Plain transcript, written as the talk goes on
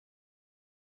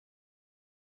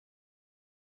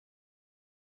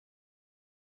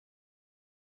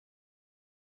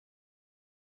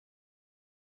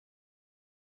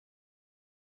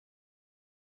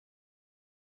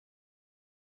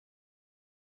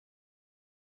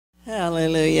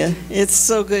Hallelujah. It's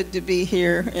so good to be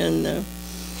here, and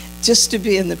just to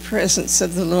be in the presence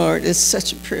of the Lord is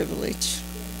such a privilege.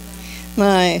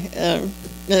 A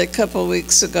couple of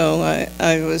weeks ago,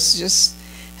 I was just,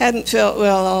 hadn't felt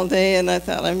well all day, and I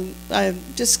thought, I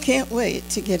just can't wait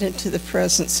to get into the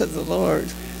presence of the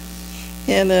Lord.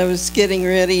 And I was getting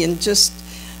ready and just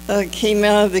came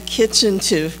out of the kitchen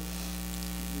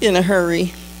in a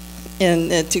hurry, and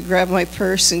to grab my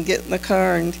purse and get in the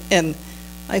car, and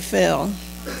I fell,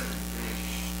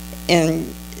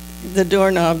 and the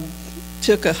doorknob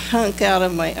took a hunk out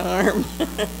of my arm.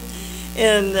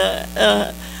 And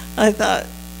I thought,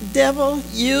 devil,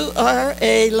 you are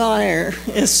a liar.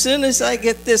 As soon as I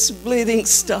get this bleeding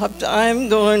stopped, I'm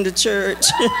going to church.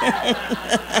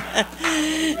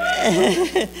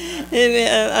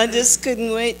 And I just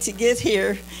couldn't wait to get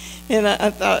here. And I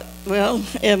thought, well,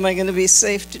 am I going to be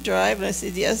safe to drive? And I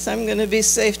said, yes, I'm going to be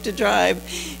safe to drive.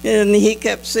 And he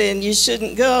kept saying, you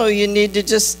shouldn't go. You need to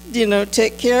just,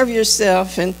 take care of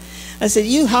yourself. And I said,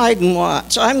 you hide and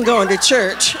watch. I'm going to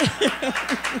church.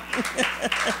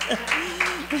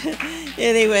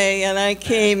 Anyway, and I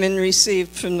came and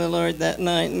received from the Lord that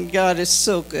night. And God is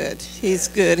so good. He's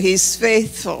good. He's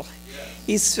faithful.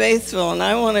 He's faithful. And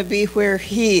I want to be where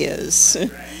He is.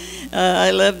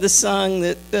 I love the song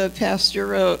that Pastor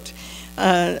wrote.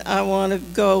 I want to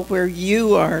go where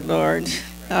you are, Lord.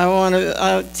 I want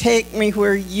to take me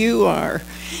where you are.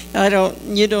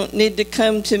 You don't need to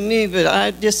come to me,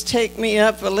 but just take me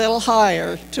up a little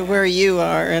higher to where you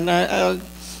are. And I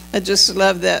just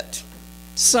love that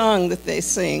song that they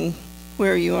sing,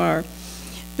 Where You Are.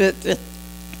 But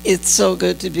it's so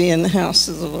good to be in the house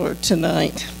of the Lord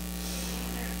tonight.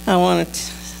 I want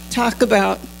to talk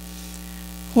about,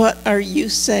 what are you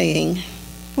saying?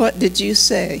 What did you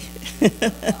say?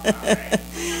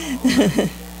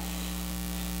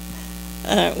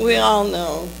 We all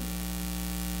know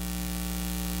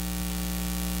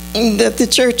that the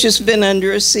church has been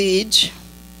under a siege,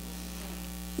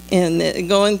 and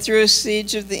going through a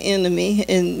siege of the enemy.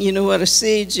 And you know what a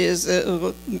siege is?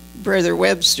 Brother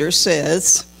Webster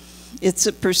says it's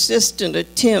a persistent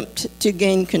attempt to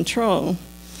gain control.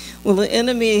 Well, the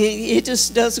enemy, he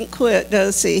just doesn't quit,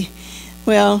 does he?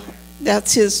 Well,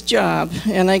 that's his job,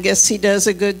 and I guess he does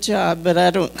a good job, but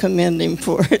I don't commend him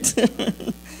for it.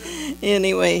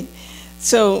 Anyway,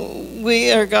 so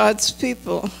we are God's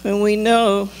people, and we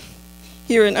know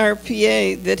here in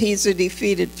RPA that He's a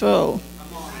defeated foe.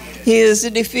 He is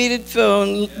a defeated foe,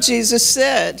 and Jesus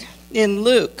said in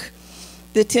Luke,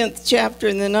 the 10th chapter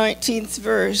and the 19th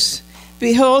verse,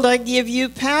 behold, I give you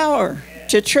power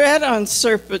to tread on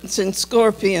serpents and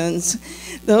scorpions.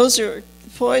 Those are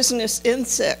poisonous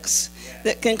insects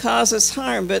that can cause us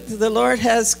harm, but the Lord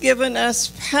has given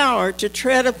us power to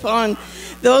tread upon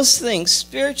those things,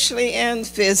 spiritually and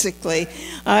physically.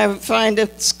 I find a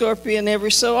scorpion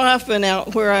every so often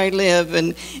out where I live,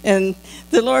 and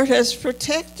the Lord has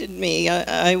protected me.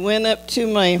 I went up to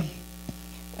my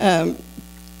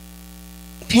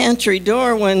pantry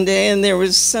door one day, and there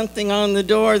was something on the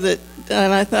door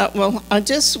and I thought, well, I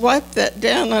just wiped that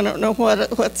down. I don't know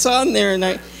what's on there. And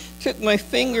I took my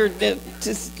finger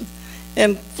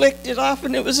and flicked it off,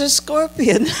 and it was a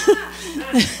scorpion.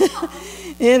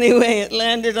 Anyway, it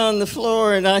landed on the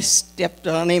floor, and I stepped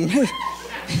on him.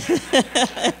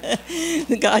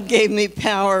 God gave me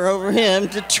power over him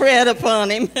to tread upon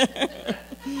him.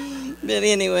 But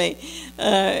anyway,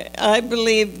 I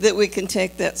believe that we can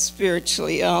take that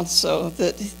spiritually also,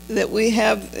 that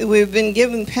we've been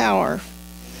given power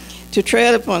to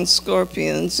tread upon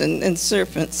scorpions and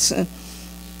serpents,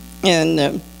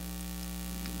 and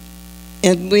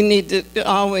we need to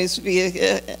always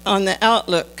be on the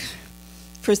outlook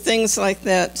for things like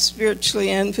that, spiritually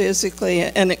and physically,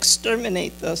 and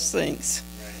exterminate those things.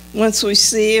 Once we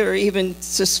see or even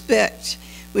suspect,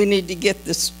 we need to get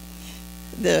the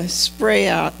spray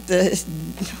out,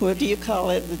 what do you call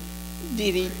it, the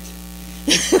DD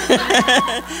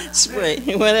spray,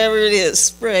 whatever it is,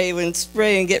 spray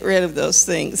and get rid of those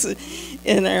things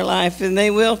in our life. And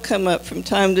they will come up from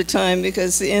time to time,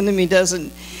 because the enemy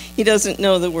doesn't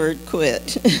know the word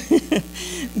quit.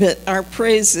 But our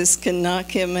praises can knock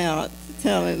him out.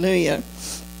 Hallelujah.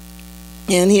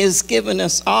 And He has given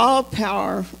us all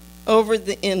power over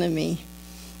the enemy,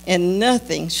 and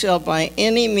nothing shall by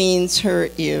any means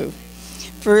hurt you.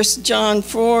 1 John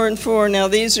 4:4. Now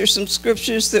these are some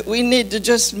scriptures that we need to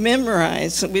just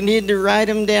memorize. We need to write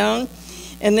them down,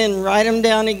 and then write them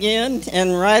down again,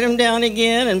 and write them down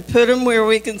again, and put them where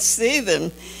we can see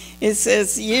them. It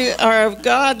says, you are of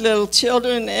God, little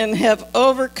children, and have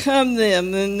overcome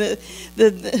them. And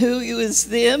who is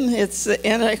them? It's the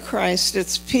Antichrist.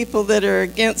 It's people that are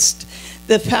against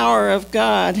the power of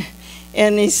God.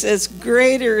 And he says,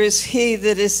 greater is he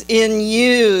that is in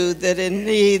you than in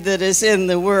he that is in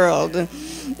the world.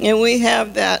 And we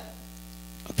have that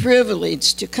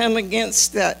privilege to come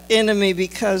against that enemy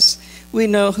because we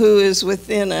know who is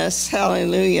within us.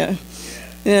 Hallelujah.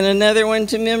 And another one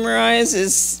to memorize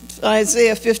is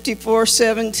Isaiah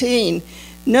 54:17.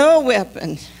 No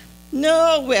weapon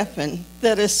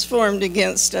that is formed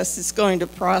against us is going to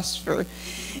prosper.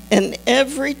 And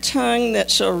every tongue that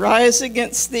shall rise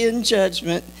against thee in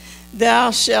judgment,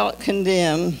 thou shalt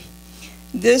condemn.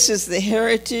 This is the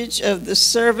heritage of the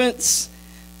servants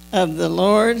of the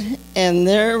Lord, and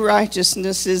their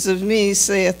righteousness is of me,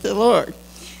 saith the Lord.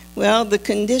 Well, the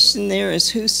condition there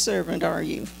is, whose servant are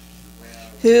you?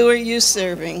 Who are you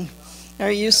serving?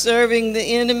 Are you serving the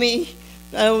enemy?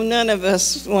 Oh, none of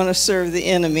us want to serve the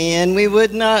enemy, and we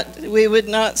would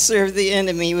not serve the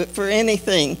enemy for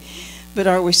anything. But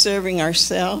are we serving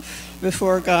ourselves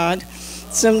before God?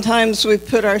 Sometimes we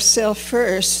put ourselves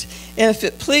first, and if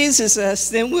it pleases us,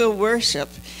 then we'll worship.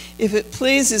 If it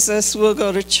pleases us, we'll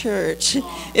go to church.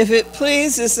 If it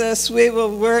pleases us, we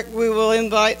will work. We will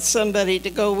invite somebody to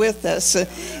go with us,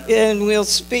 and we'll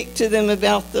speak to them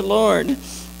about the Lord.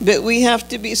 But we have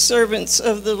to be servants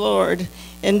of the Lord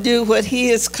and do what he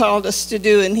has called us to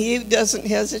do, and he doesn't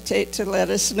hesitate to let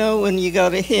us know when you go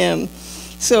to him.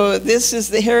 So this is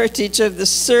the heritage of the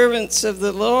servants of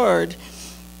the Lord,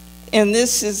 and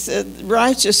this is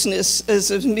righteousness is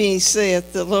of me,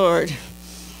 saith the Lord.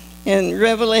 In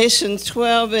Revelation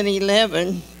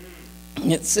 12:11,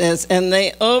 it says, and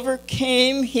they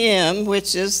overcame him,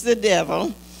 which is the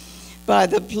devil, by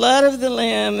the blood of the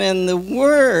Lamb and the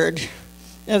word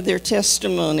of their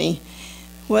testimony.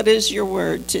 What is your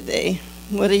word today?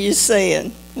 What are you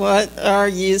saying? What are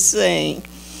you saying?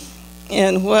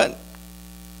 And what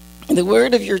the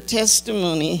word of your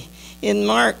testimony. In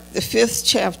Mark, the 5th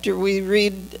chapter, we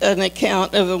read an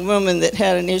account of a woman that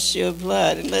had an issue of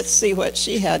blood. And let's see what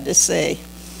she had to say.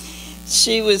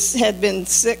 She had been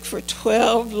sick for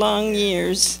 12 long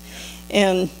years,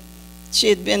 and she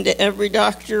had been to every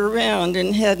doctor around,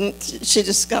 and she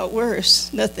just got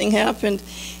worse. Nothing happened.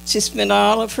 She spent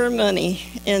all of her money.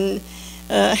 And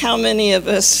how many of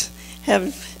us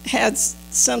have had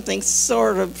something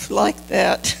sort of like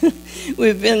that?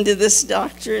 We've been to this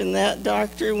doctor and that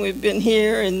doctor, and we've been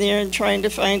here and there and trying to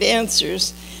find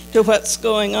answers to what's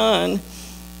going on.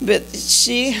 But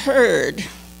she heard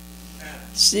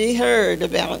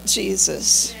about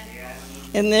Jesus.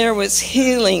 And there was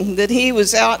healing, that he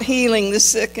was out healing the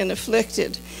sick and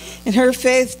afflicted. And her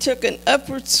faith took an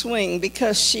upward swing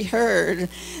because she heard.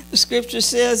 The scripture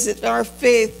says that our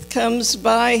faith comes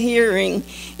by hearing,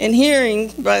 and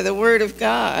hearing by the word of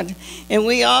God. And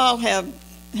we all have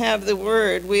the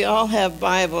word. We all have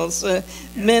Bibles.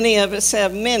 Many of us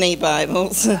have many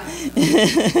Bibles.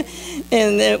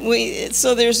 And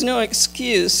so there's no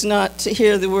excuse not to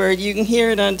hear the word. You can hear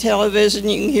it on television,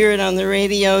 you can hear it on the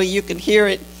radio, you can hear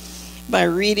it by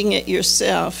reading it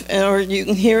yourself, or you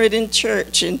can hear it in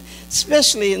church. And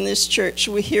especially in this church,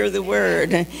 we hear the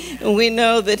word, and we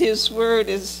know that his word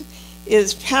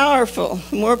is powerful,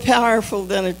 more powerful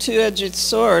than a two-edged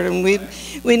sword, and we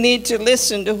need to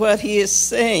listen to what he is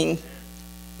saying.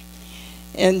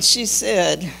 And she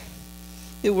said,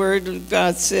 the word of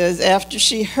God says, after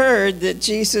she heard that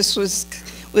Jesus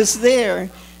was there,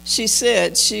 she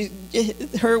said,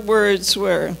 her words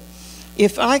were,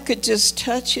 if I could just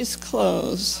touch his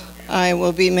clothes, I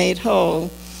will be made whole.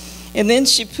 And then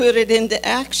she put it into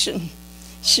action.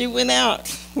 She went out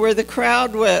where the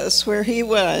crowd was, where he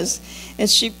was, and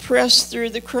she pressed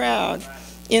through the crowd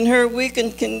in her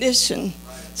weakened condition.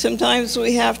 Sometimes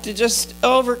we have to just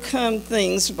overcome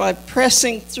things by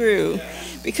pressing through,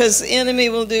 because the enemy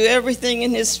will do everything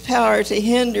in his power to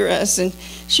hinder us. And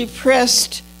she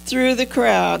pressed through the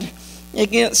crowd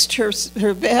against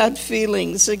her bad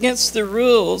feelings, against the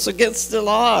rules, against the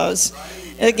laws,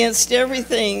 against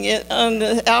everything on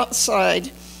the outside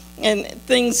and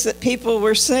things that people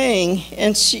were saying.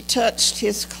 And she touched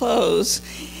his clothes,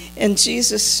 and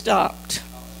Jesus stopped.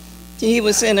 He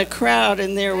was in a crowd,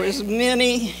 and there was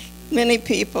many, many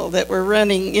people that were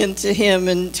running into him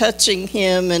and touching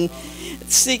him and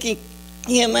seeking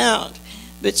him out.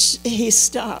 But he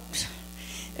stopped.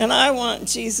 And I want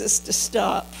Jesus to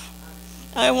stop.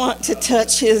 I want to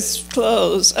touch his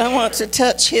clothes. I want to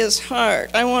touch his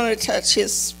heart. I want to touch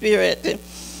his spirit.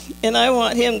 And I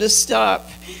want him to stop.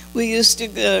 We used to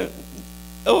go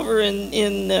over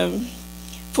in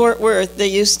Fort Worth, they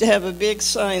used to have a big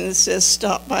sign that says,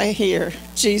 "Stop by here.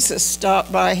 Jesus,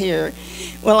 stop by here."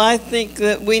 Well, I think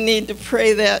that we need to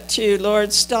pray that too.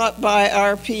 Lord, stop by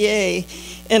RPA.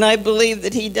 And I believe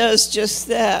that he does just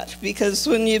that, because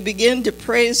when you begin to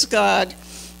praise God,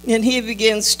 and he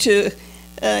begins to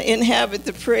inhabit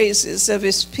the praises of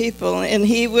his people, and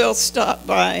he will stop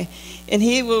by, and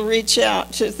he will reach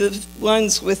out to the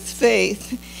ones with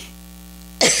faith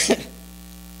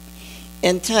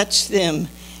and touch them.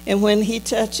 And when he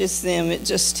touches them, it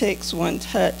just takes one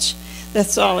touch.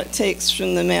 That's all it takes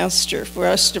from the Master for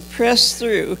us to press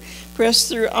through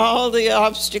all the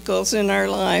obstacles in our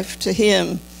life to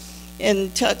him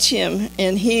and touch him,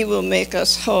 and he will make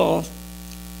us whole.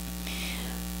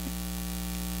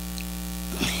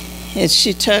 And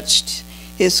she touched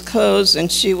his clothes,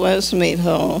 and she was made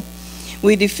whole.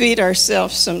 We defeat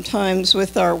ourselves sometimes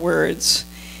with our words.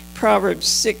 Proverbs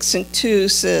 6:2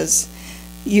 says,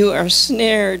 "You are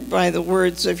snared by the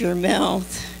words of your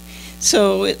mouth."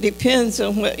 So it depends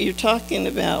on what you're talking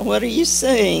about. What are you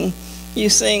saying? You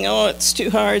saying, "Oh, it's too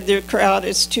hard, their crowd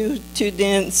is too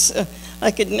dense.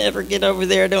 I could never get over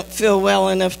there. I don't feel well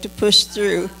enough to push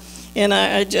through." And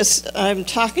I'm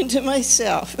talking to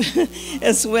myself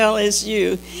as well as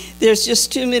you. There's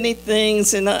just too many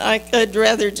things, and I'd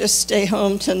rather just stay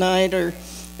home tonight or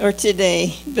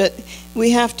today. But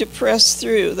we have to press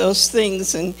through those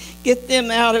things and get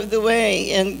them out of the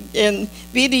way, and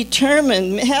be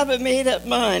determined, have a made-up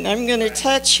mind. I'm going to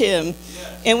touch him.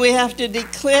 And we have to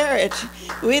declare it.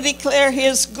 We declare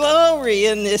his glory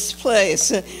in this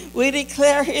place. We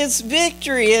declare his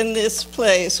victory in this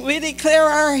place. We declare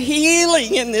our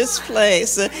healing in this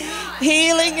place.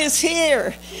 Healing is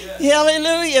here.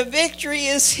 Hallelujah. Victory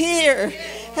is here.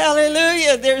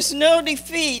 Hallelujah. There's no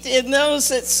defeat in those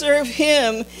that serve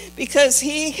him, because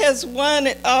he has won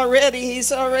it already.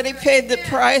 He's already paid the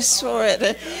price for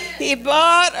it. He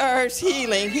bought our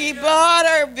healing. He bought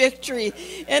our victory.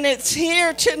 And it's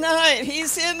here tonight.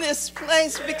 He's in this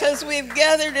place because we've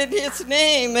gathered in his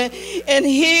name. And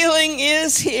healing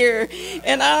is here.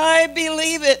 And I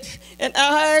believe it. And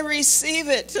I receive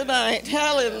it tonight.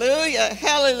 Hallelujah.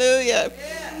 Hallelujah.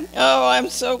 Oh, I'm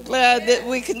so glad that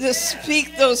we can just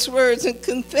speak those words and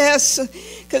confess.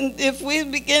 If we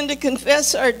begin to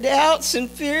confess our doubts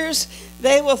and fears,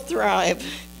 they will thrive.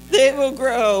 They will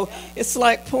grow. It's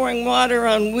like pouring water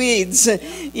on weeds.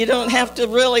 You don't have to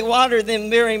really water them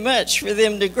very much for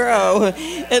them to grow.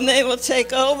 And they will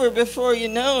take over before you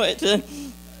know it.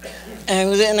 I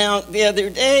went out the other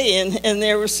day, and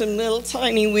there were some little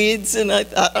tiny weeds, and I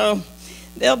thought, oh,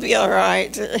 they'll be all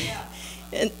right.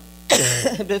 And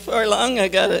before long, I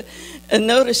got a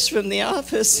notice from the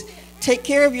office, "Take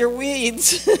care of your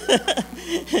weeds."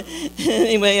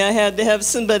 Anyway, I had to have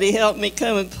somebody help me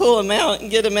come and pull them out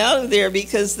and get them out of there,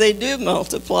 because they do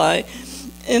multiply,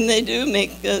 and they do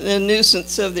make a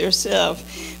nuisance of themselves.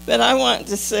 But I want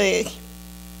to say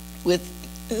with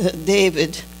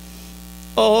David,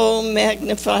 "Oh,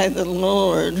 magnify the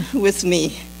Lord with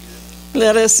me.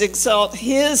 Let us exalt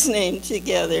his name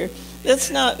together."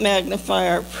 Let's not magnify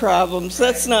our problems.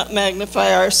 Let's not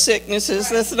magnify our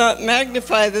sicknesses. Let's not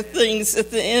magnify the things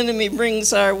that the enemy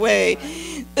brings our way.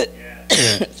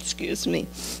 Excuse me.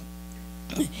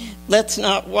 Let's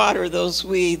not water those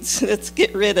weeds. Let's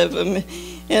get rid of them.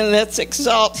 And let's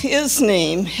exalt his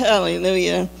name.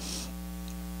 Hallelujah.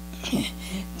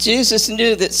 Jesus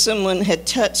knew that someone had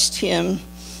touched him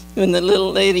when the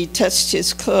little lady touched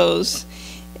his clothes.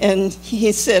 And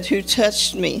he said, "Who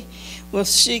touched me?" Well,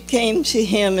 she came to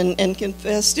him and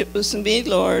confessed, "It was me,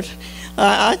 Lord.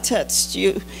 I touched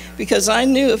you because I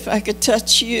knew if I could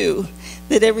touch you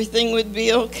that everything would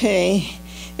be okay."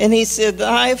 And he said,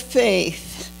 "Thy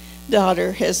faith,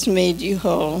 daughter, has made you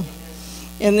whole."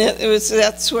 And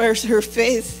that's where her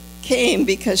faith came,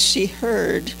 because she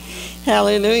heard.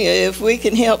 Hallelujah. If we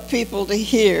can help people to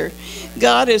hear,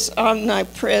 God is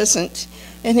omnipresent,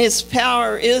 and his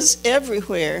power is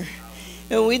everywhere.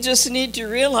 And we just need to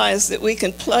realize that we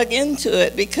can plug into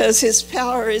it, because his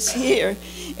power is here.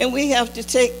 And we have to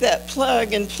take that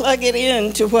plug and plug it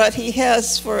into what he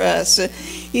has for us.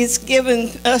 He's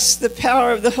given us the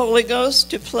power of the Holy Ghost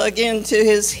to plug into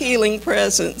his healing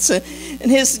presence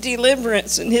and his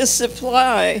deliverance and his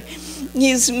supply.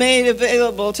 He's made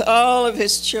available to all of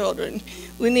his children.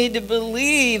 We need to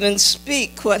believe and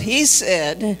speak what he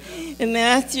said. In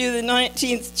Matthew, the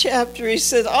 19th chapter, he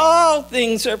said, "All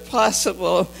things are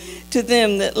possible to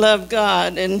them that love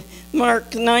God." And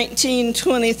Mark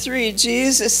 19:23,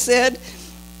 Jesus said,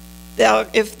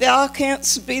 if thou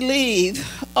canst believe,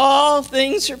 all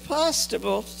things are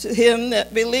possible to him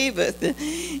that believeth.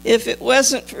 If it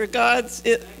wasn't for God's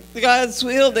God's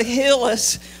will to heal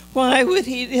us, why would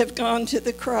he have gone to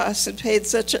the cross and paid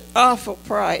such an awful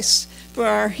price for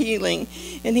our healing?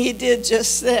 And he did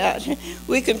just that.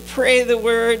 We can pray the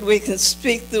word, we can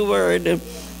speak the word.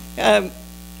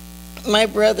 My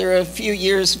brother a few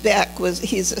years back,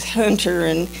 he's a hunter,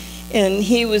 and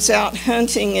he was out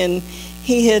hunting, and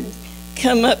he had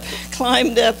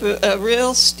climbed up a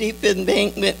real steep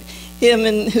embankment. Him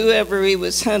and whoever he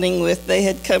was hunting with, they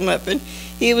had come up, and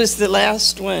he was the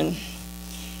last one.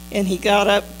 And he got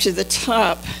up to the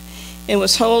top and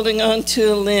was holding on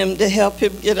to a limb to help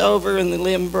him get over, and the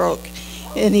limb broke.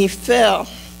 And he fell.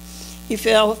 He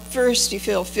fell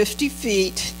 50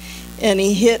 feet, and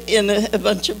he hit in a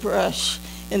bunch of brush.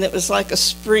 And it was like a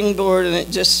springboard, and it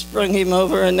just sprung him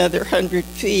over another 100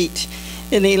 feet.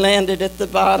 And he landed at the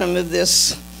bottom of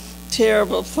this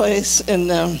terrible place, and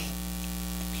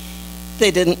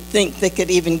they didn't think they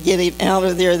could even get him out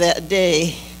of there that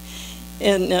day.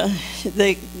 And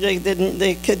they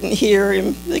couldn't hear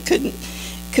him. They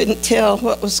couldn't tell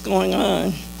what was going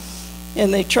on.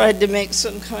 And they tried to make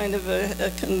some kind of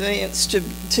a conveyance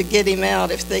to get him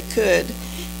out if they could.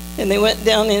 And they went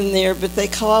down in there, but they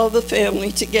called the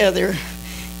family together.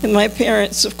 And my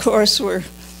parents, of course, were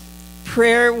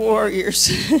prayer warriors.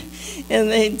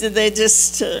 And they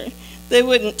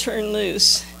wouldn't turn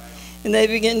loose. And they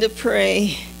began to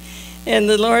pray. And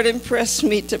the Lord impressed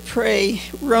me to pray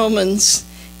Romans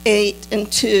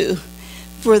 8:2.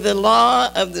 For the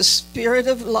law of the Spirit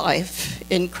of life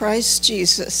in Christ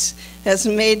Jesus has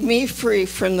made me free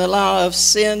from the law of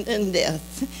sin and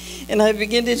death. And I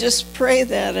began to just pray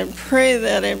that and pray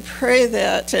that and pray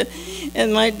that.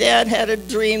 And my dad had a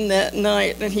dream that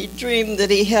night, and he dreamed that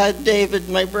he had David,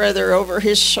 my brother, over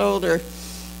his shoulder,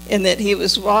 and that he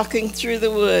was walking through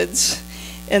the woods,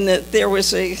 and that there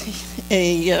was a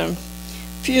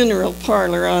funeral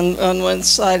parlor on one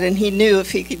side, and he knew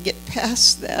if he could get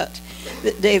past that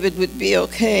David would be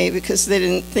okay, because they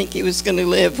didn't think he was going to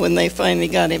live when they finally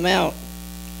got him out.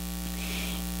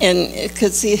 And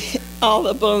because all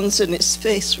the bones in his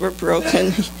face were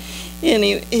broken, and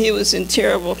he was in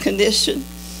terrible condition.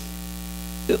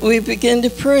 But we began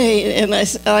to pray, and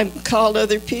I called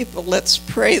other people, let's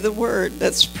pray the word,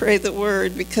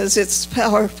 because it's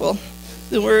powerful.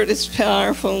 The word is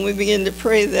powerful, and we began to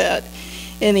pray that.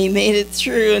 And he made it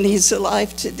through, and he's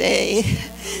alive today.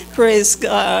 Praise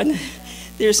God.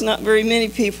 There's not very many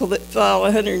people that fall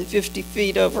 150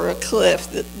 feet over a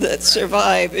cliff that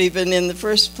survive even in the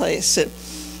first place.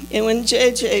 And when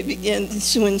JJ began,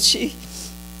 when she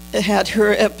had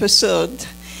her episode,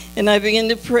 and I began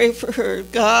to pray for her,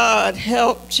 God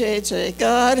help JJ,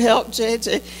 God help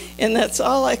JJ. And that's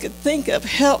all I could think of,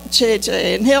 help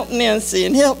JJ, and help Nancy,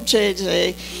 and help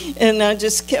JJ. And I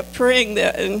just kept praying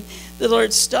that, and the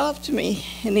Lord stopped me,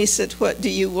 and he said, what do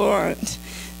you want?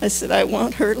 I said, I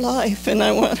want her life, and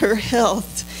I want her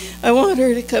health. I want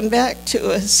her to come back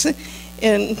to us.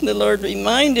 And the Lord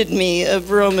reminded me of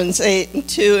Romans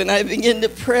 8:2, and I began to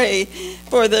pray,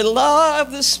 for the law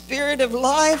of the Spirit of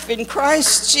life in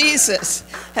Christ Jesus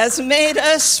has made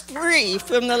us free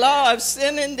from the law of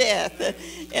sin and death.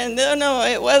 And no,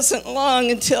 it wasn't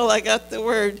long until I got the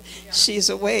word,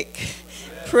 she's awake.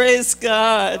 Praise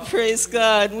God, praise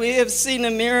God. We have seen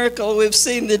a miracle. We've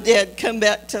seen the dead come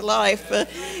back to life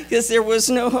because there was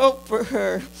no hope for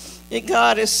her. And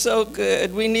God is so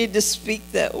good. We need to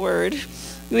speak that word.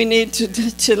 We need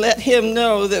to let him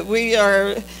know that we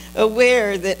are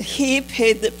aware that he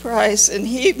paid the price and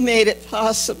he made it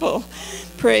possible.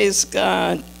 Praise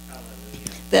God.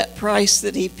 That price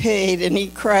that he paid, and he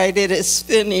cried, it is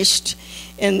finished.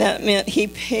 And that meant he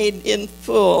paid in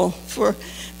full for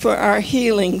our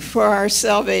healing, for our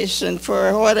salvation,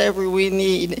 for whatever we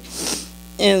need.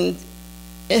 And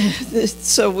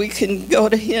so we can go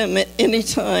to him at any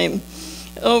time.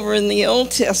 Over in the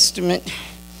Old Testament,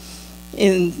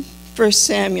 in 1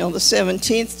 Samuel, the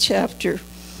 17th chapter,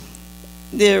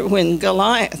 there when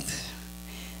Goliath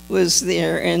was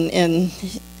there, and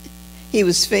he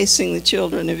was facing the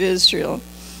children of Israel.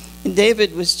 And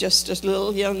David was just a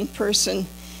little young person.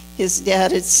 His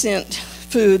dad had sent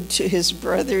food to his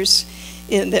brothers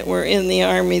that were in the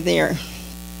army there.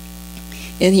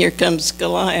 And here comes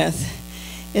Goliath.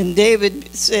 And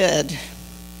David said,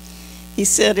 he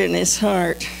said in his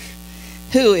heart,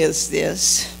 who is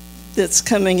this that's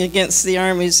coming against the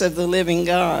armies of the living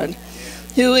God?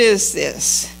 Who is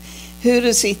this? Who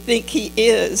does he think he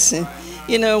is? And,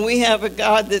 you know, we have a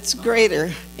God that's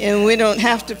greater, and we don't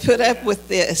have to put up with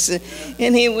this.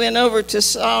 And he went over to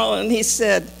Saul, and he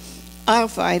said, I'll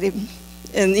fight him.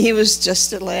 And he was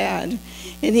just a lad.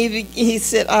 And he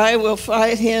said, I will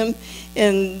fight him,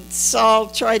 And Saul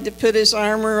tried to put his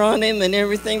armor on him and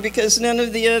everything because none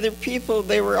of the other people,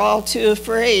 they were all too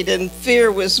afraid, and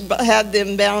fear had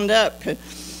them bound up.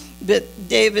 But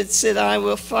David said, I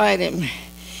will fight him.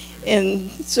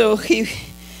 And so he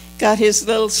got his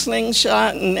little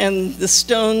slingshot and the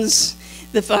stones,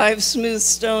 the 5 smooth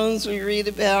stones we read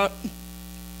about.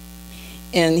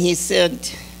 And he said,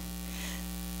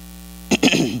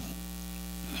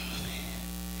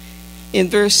 in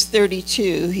verse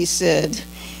 32, he said,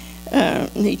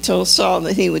 he told Saul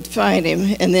that he would fight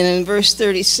him. And then in verse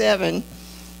 37,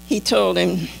 he told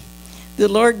him, the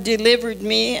Lord delivered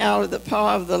me out of the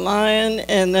paw of the lion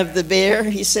and of the bear.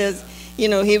 He said, you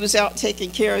know, he was out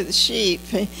taking care of the sheep,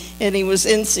 and he was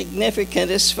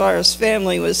insignificant as far as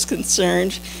family was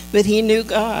concerned, but he knew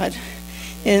God.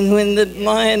 And when the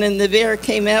lion and the bear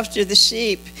came after the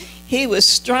sheep, he was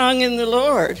strong in the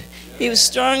Lord. He was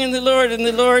strong in the Lord, and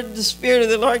the Spirit of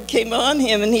the Lord came on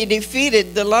him, and he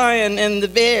defeated the lion and the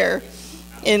bear.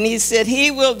 And he said,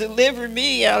 he will deliver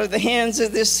me out of the hands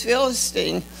of this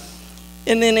Philistine.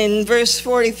 And then in verse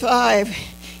 45,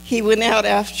 he went out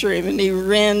after him, and he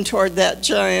ran toward that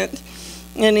giant.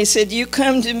 And he said, you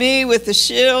come to me with a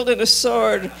shield and a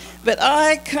sword, but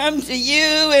I come to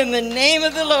you in the name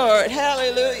of the Lord.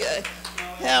 Hallelujah.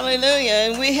 Hallelujah.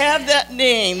 And we have that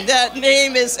name. That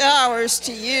name is ours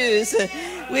to use.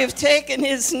 We've taken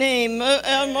his name.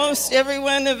 Almost every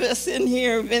one of us in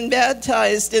here have been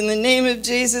baptized in the name of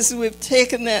Jesus. We've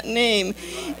taken that name,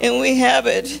 and we have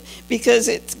it because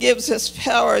it gives us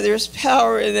power. There's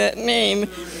power in that name.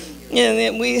 And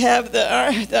then we have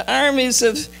the armies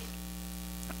of,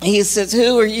 he says,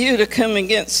 who are you to come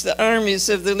against the armies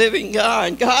of the living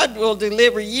God? God will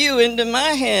deliver you into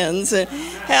my hands.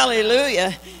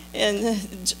 Hallelujah. And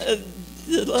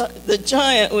the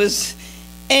giant was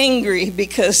angry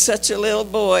because such a little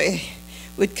boy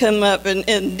would come up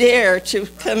and dare to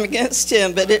come against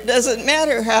him. But it doesn't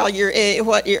matter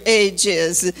what your age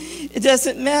is. It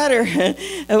doesn't matter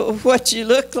what you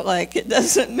look like. It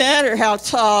doesn't matter how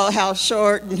tall, how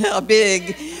short, and how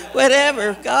big.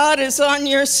 Whatever. God is on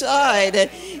your side.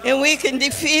 And we can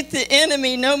defeat the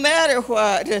enemy no matter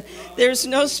what. There's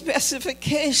no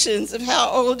specifications of how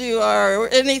old you are or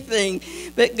anything.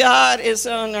 But God is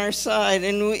on our side,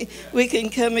 and we can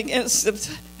come against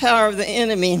the power of the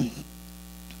enemy.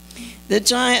 The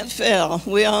giant fell.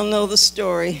 We all know the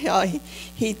story. How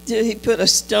he put a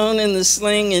stone in the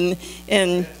sling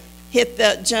and hit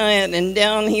that giant, and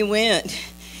down he went.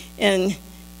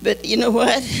 But you know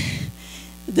what?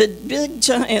 The big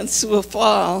giants will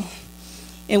fall.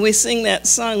 And we sing that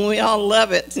song. We all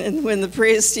love it. And when the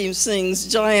praise team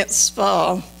sings, giants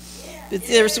fall. But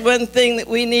there's one thing that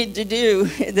we need to do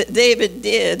that David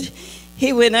did.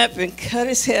 He went up and cut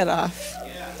his head off.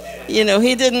 You know,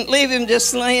 he didn't leave him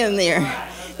just laying there.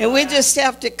 And we just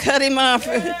have to cut him off,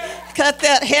 cut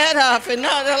that head off, and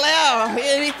not allow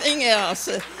anything else.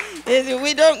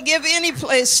 We don't give any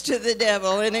place to the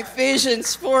devil. In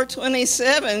Ephesians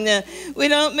 4:27, we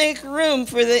don't make room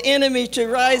for the enemy to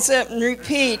rise up and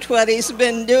repeat what he's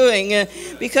been doing,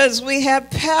 because we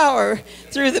have power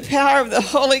through the power of the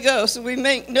Holy Ghost. We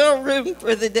make no room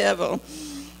for the devil.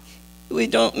 We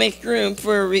don't make room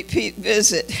for a repeat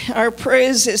visit. Our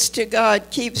praises to God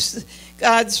keeps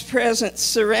God's presence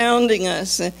surrounding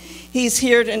us. He's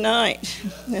here tonight.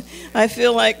 I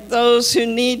feel like those who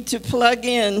need to plug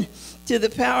in to the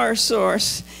power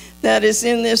source that is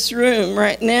in this room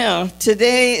right now.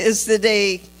 Today is the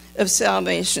day of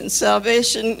salvation.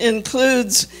 Salvation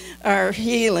includes our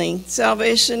healing.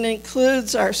 Salvation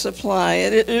includes our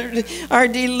supply. Our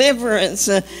deliverance,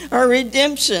 our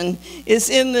redemption is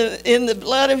in the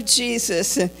blood of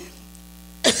Jesus.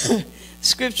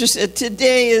 Scripture said,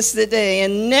 today is the day,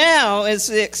 and now is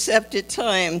the accepted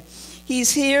time.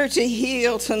 He's here to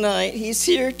heal tonight. He's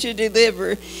here to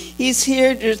deliver. He's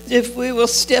here to, if we will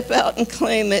step out and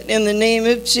claim it in the name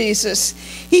of Jesus.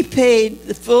 He paid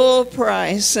the full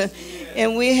price.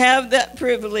 And we have that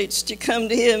privilege to come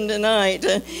to him tonight.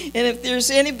 And if there's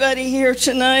anybody here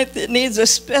tonight that needs a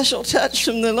special touch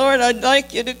from the Lord, I'd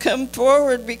like you to come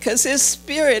forward, because his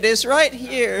Spirit is right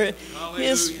here. Hallelujah.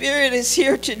 His Spirit is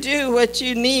here to do what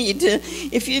you need.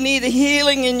 If you need a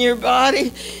healing in your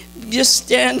body, just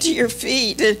stand to your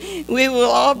feet. We will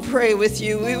all pray with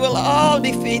you. We will all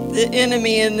defeat the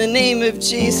enemy in the name of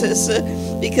Jesus,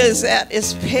 because that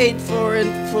is paid for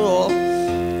in full.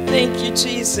 Thank you,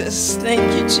 Jesus. Thank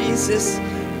you, Jesus.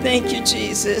 Thank you,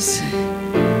 Jesus.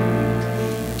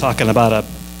 Talking about a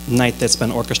night that's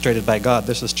been orchestrated by God,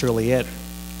 this is truly it.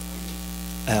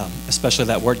 Especially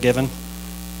that word given.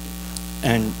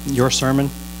 And your sermon,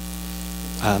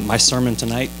 my sermon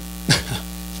tonight.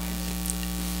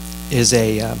 is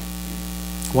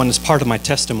one is part of my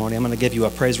testimony. I'm going to give you a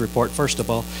praise report first of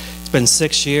all. It's been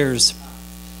 6 years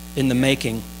in the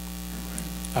making.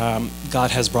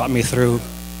 God has brought me through,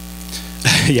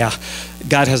 yeah,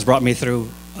 God has brought me through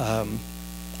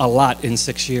a lot in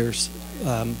 6 years.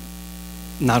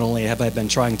 Not only have I been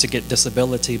trying to get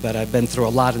disability, but I've been through a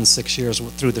lot in 6 years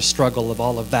through the struggle of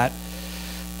all of that.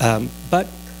 But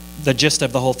the gist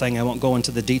of the whole thing, I won't go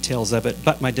into the details of it,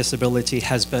 but my disability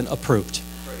has been approved.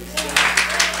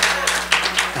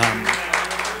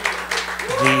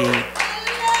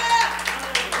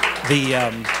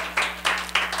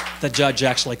 The judge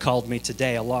actually called me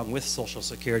today along with Social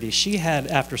Security. She had,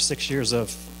 after 6 years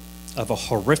of a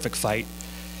horrific fight,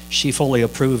 she fully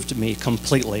approved me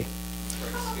completely.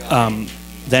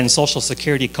 Then Social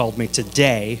Security called me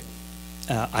today.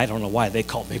 I don't know why they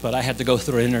called me, but I had to go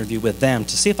through an interview with them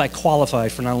to see if I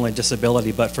qualified for not only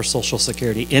disability, but for Social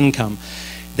Security income.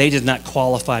 They did not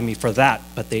qualify me for that,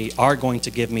 but they are going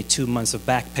to give me 2 months of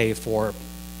back pay for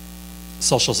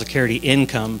Social Security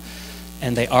income,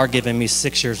 and they are giving me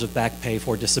 6 years of back pay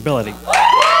for disability.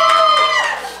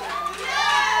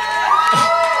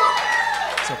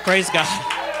 So praise God.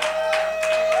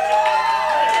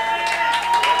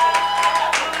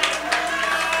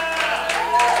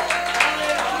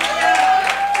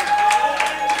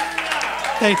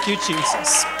 Thank you,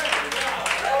 Jesus.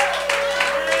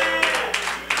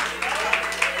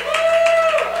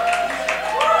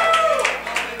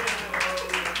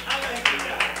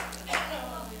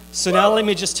 So now let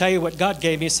me just tell you what God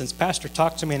gave me since Pastor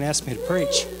talked to me and asked me to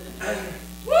preach.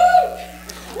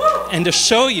 And to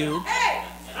show you,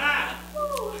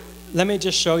 let me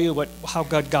just show you how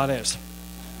good God is.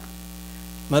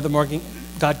 Mother Morgan,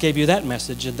 God gave you that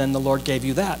message, and then the Lord gave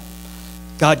you that.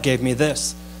 God gave me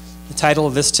this. The title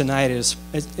of this tonight is,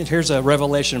 here's a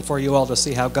revelation for you all to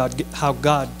see how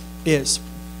God is.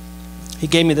 He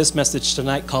gave me this message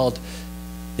tonight called,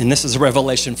 and this is a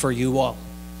revelation for you all,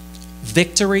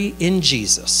 Victory in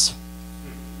Jesus.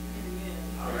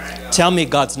 Tell me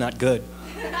God's not good.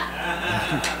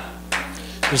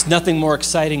 There's nothing more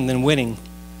exciting than winning.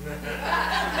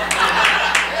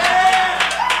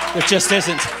 There just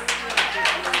isn't.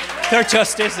 There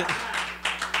just isn't.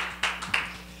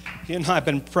 You know, I've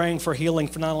been praying for healing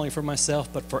for not only for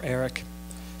myself, but for Eric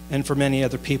and for many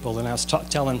other people. And I was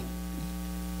telling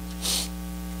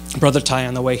Brother Ty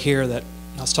on the way here that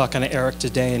I was talking to Eric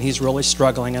today, and he's really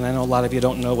struggling. And I know a lot of you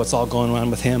don't know what's all going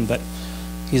on with him, but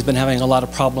he's been having a lot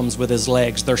of problems with his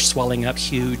legs. They're swelling up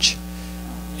huge,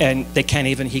 and he can't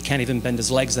even bend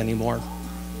his legs anymore.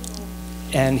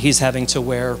 And he's having to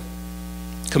wear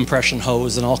compression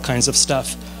hose and all kinds of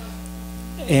stuff.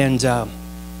 And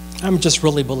I'm just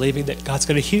really believing that God's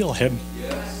going to heal him.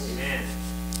 Yes. Amen.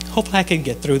 Hopefully I can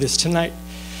get through this tonight.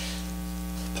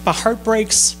 My heart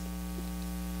breaks.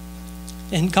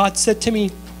 And God said to me,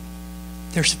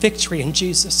 there's victory in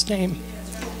Jesus' name.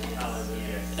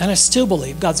 And I still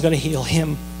believe God's going to heal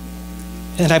him.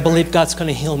 And I believe God's going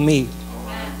to heal me.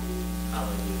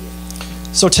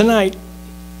 So tonight,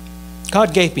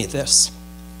 God gave me this.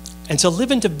 And to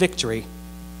live into victory,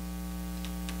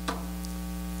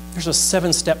 there's a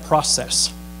 7-step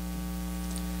process.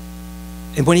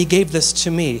 And when he gave this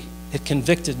to me, it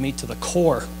convicted me to the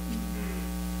core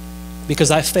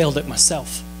because I failed it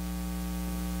myself.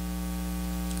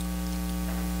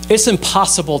 It's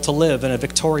impossible to live in a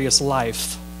victorious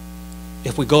life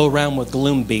if we go around with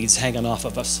gloom beads hanging off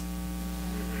of us,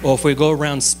 or if we go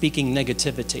around speaking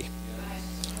negativity,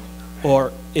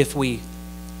 or if we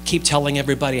keep telling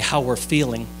everybody how we're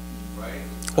feeling.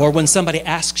 Or when somebody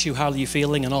asks you how are you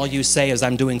feeling and all you say is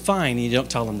I'm doing fine, and you don't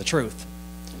tell them the truth.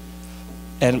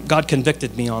 And God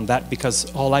convicted me on that because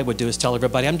all I would do is tell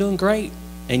everybody I'm doing great,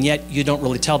 and yet you don't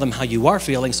really tell them how you are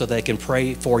feeling so they can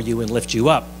pray for you and lift you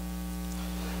up.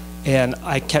 And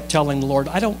I kept telling the Lord,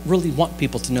 I don't really want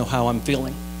people to know how I'm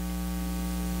feeling.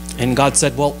 And God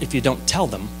said, well, if you don't tell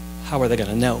them, how are they going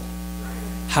to know?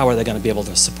 How are they going to be able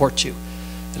to support you?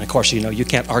 And of course, you know, you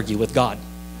can't argue with God.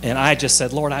 And I just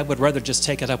said, Lord, I would rather just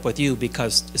take it up with you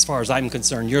because as far as I'm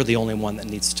concerned, you're the only one that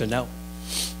needs to know.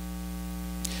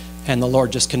 And the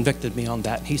Lord just convicted me on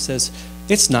that. He says,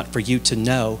 it's not for you to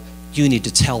know. You need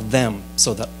to tell them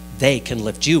so that they can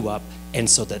lift you up and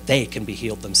so that they can be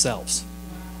healed themselves.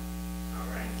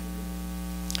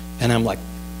 And I'm like,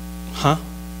 huh?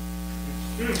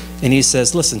 And he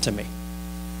says, listen to me.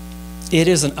 It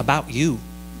isn't about you.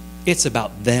 It's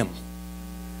about them.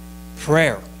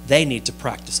 Prayer. They need to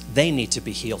practice. They need to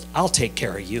be healed. I'll take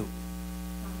care of you.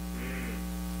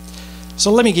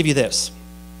 So let me give you this.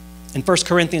 In 1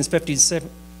 Corinthians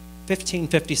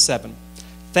 15:57,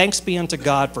 Thanks be unto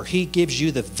God, for he gives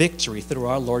you the victory through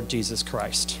our Lord Jesus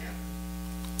Christ.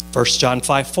 1 John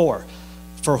 5:4.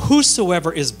 For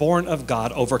whosoever is born of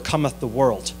God overcometh the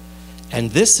world.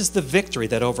 And this is the victory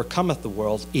that overcometh the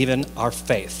world, even our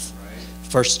faith.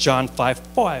 1 John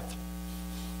 5:5.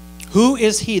 Who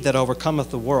is he that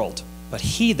overcometh the world, but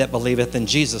he that believeth in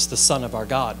Jesus, the Son of our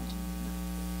God?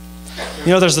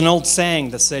 You know, there's an old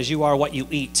saying that says, you are what you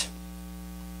eat.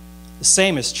 The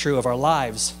same is true of our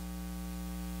lives.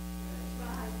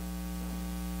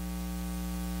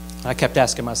 I kept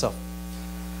asking myself,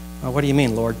 well, what do you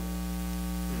mean, Lord?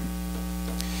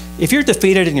 If you're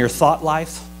defeated in your thought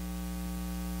life,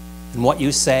 and what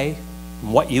you say,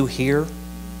 and what you hear,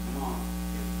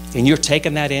 and you're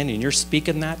taking that in, and you're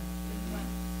speaking that,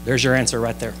 there's your answer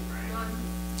right there.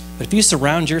 But if you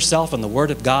surround yourself in the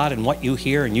Word of God and what you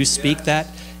hear, and you speak that,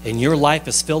 and your life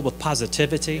is filled with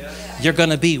positivity, you're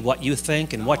going to be what you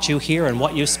think and what you hear and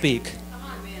what you speak.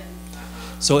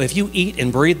 So if you eat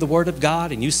and breathe the Word of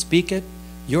God and you speak it,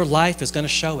 your life is going to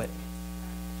show it.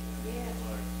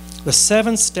 The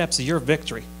 7 steps of your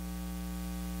victory.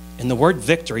 And the word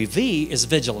victory, V, is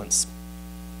vigilance.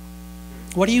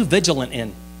 What are you vigilant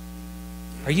in?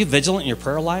 Are you vigilant in your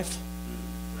prayer life?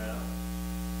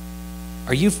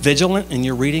 Are you vigilant in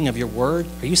your reading of your word?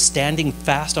 Are you standing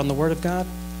fast on the Word of God?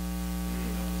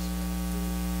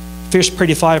 1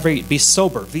 Peter 5:8, be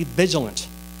sober, be vigilant.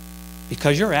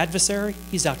 Because your adversary,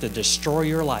 he's out to destroy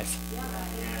your life.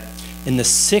 In the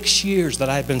 6 years that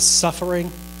I've been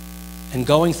suffering and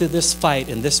going through this fight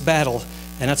and this battle,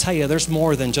 and I'll tell you, there's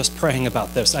more than just praying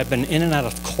about this. I've been in and out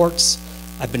of courts.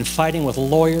 I've been fighting with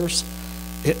lawyers.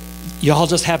 Y'all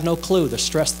just have no clue the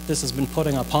stress that this has been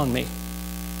putting upon me.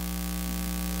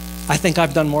 I think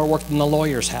I've done more work than the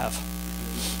lawyers have.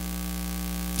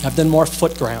 I've done more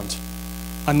foot ground.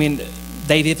 I mean,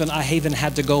 I even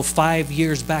had to go 5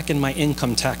 years back in my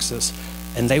income taxes,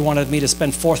 and they wanted me to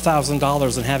spend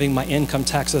 $4,000 in having my income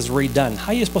taxes redone.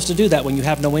 How are you supposed to do that when you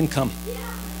have no income?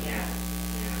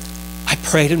 I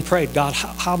prayed and prayed, God,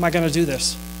 how am I going to do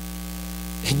this?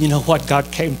 And you know what?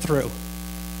 God came through,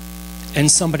 and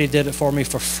somebody did it for me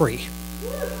for free.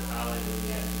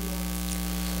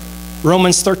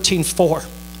 Romans 13:4.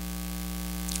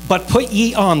 But put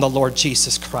ye on the Lord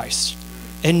Jesus Christ,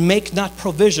 and make not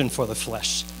provision for the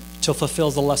flesh to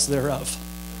fulfill the lust thereof.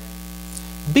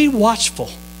 Be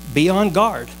watchful, be on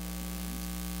guard.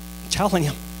 I'm telling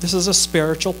you, this is a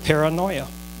spiritual paranoia.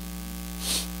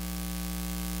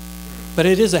 But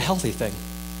it is a healthy thing.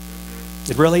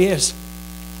 It really is.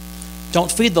 Don't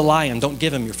feed the lion, don't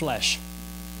give him your flesh.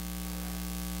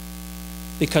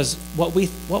 Because what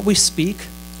we speak,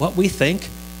 what we think,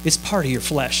 is part of your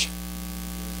flesh.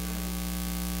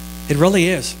 It really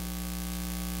is.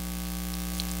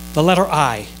 The letter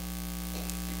I.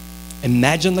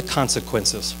 Imagine the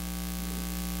consequences.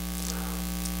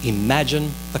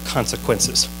 Imagine the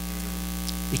consequences.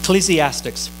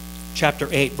 Ecclesiastes chapter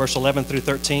 8, verse 11 through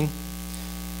 13.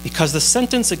 Because the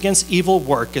sentence against evil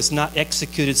work is not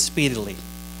executed speedily.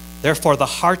 Therefore the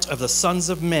heart of the sons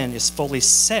of men is fully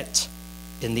set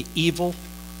in the evil,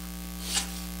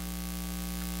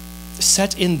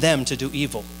 set in them to do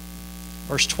evil.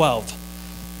 Verse 12.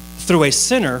 Through a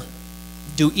sinner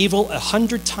do evil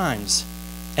 100 times,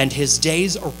 and his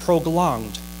days are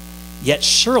prolonged. Yet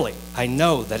surely I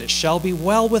know that it shall be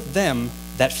well with them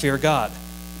that fear God,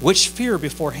 which fear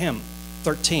before him.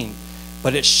 13.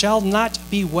 But it shall not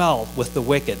be well with the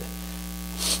wicked,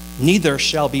 neither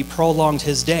shall be prolonged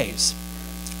his days,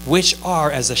 which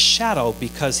are as a shadow,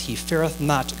 because he feareth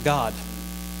not God.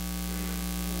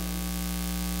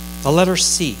 The letter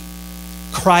C.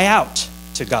 Cry out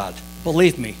to God.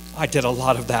 Believe me, I did a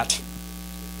lot of that.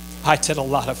 I did a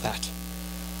lot of that.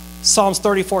 Psalms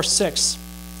 34:6.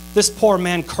 This poor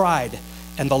man cried,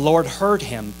 and the Lord heard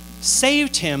him,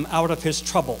 saved him out of his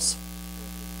troubles.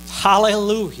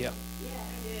 Hallelujah.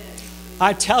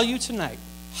 I tell you tonight,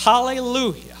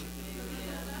 hallelujah.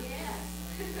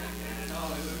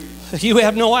 You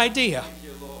have no idea.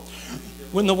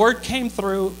 When the word came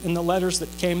through in the letters that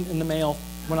came in the mail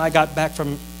when I got back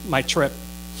from my trip,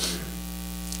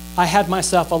 I had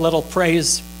myself a little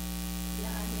praise.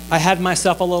 I had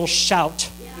myself a little shout.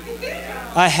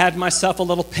 I had myself a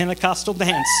little Pentecostal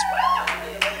dance.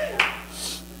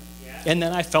 And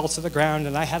then I fell to the ground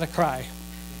and I had a cry.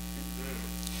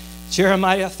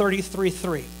 Jeremiah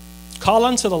 33:3. Call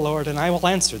unto the Lord, and I will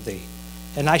answer thee,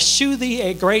 and I shew thee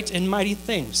a great and mighty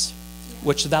things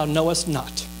which thou knowest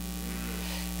not.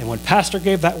 And when Pastor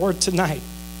gave that word tonight,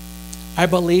 I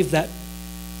believe that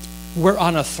we're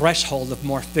on a threshold of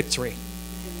more victory.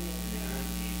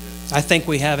 I think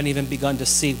we haven't even begun to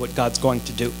see what God's going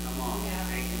to do.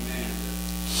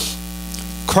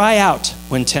 Cry out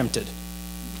when tempted,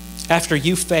 after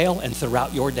you fail and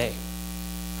throughout your day.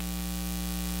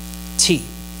 T,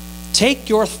 take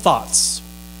your thoughts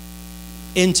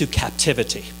into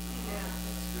captivity.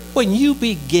 When you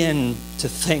begin to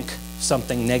think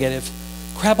something negative,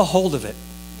 grab a hold of it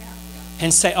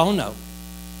and say, oh no,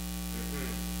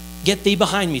 get thee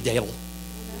behind me, devil.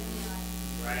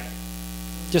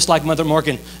 Just like Mother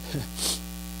Morgan,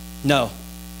 no,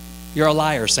 you're a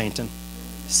liar, Satan.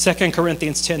 2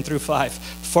 Corinthians 10 through 5,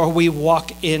 for we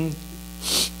walk in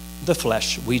the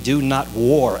flesh. We do not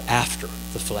war after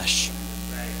the flesh.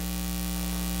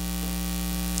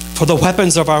 For the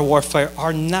weapons of our warfare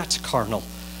are not carnal,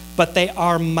 but they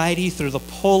are mighty through the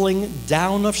pulling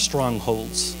down of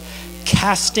strongholds,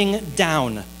 casting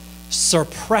down,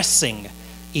 suppressing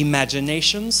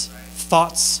imaginations,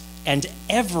 thoughts, and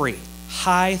every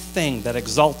high thing that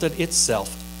exalted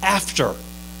itself after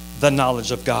the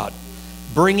knowledge of God,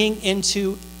 bringing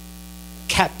into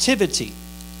captivity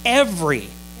every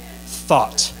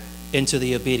thought into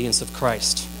the obedience of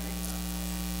Christ.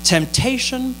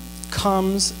 Temptation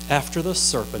comes after the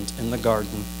serpent in the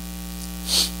garden,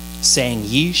 saying,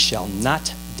 ye shall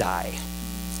not die.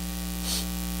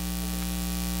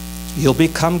 You'll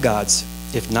become God's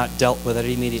if not dealt with it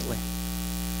immediately.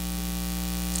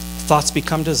 Thoughts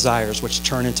become desires, which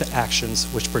turn into actions,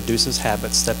 which produces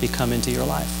habits that become into your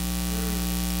life.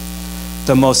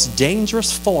 The most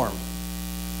dangerous form,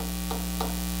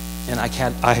 and I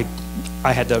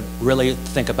had to really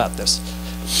think about this.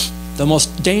 The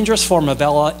most dangerous form of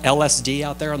LSD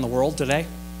out there in the world today: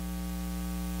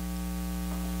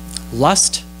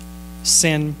 lust,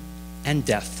 sin, and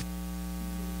death.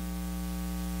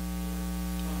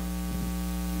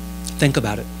 Think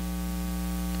about it.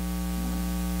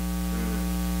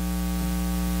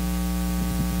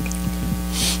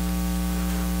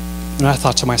 And I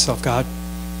thought to myself, God,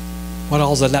 what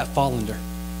all did that fall under?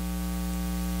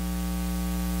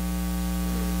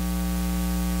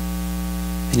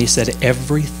 And he said,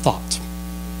 every thought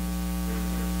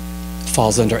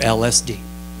falls under LSD.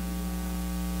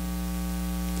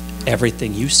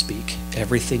 Everything you speak,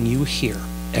 everything you hear,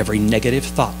 every negative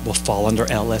thought will fall under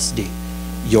LSD.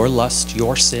 Your lust,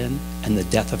 your sin, and the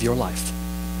death of your life.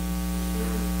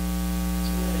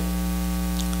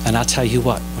 And I tell you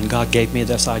what, when God gave me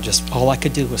this, all I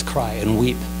could do was cry and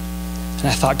weep. And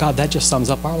I thought, God, that just sums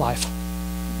up our life.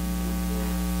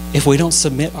 If we don't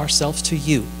submit ourselves to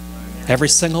you, every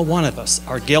single one of us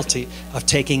are guilty of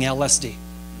taking LSD.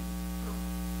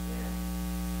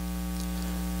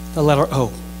 The letter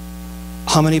O,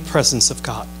 omnipresence of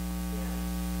God.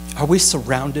 Are we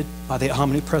surrounded by the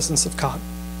omnipresence of God?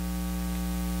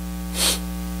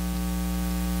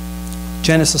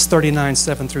 Genesis 39,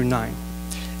 7 through 9.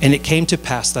 And it came to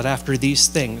pass that after these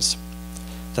things,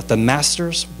 that the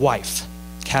master's wife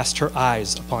cast her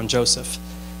eyes upon Joseph,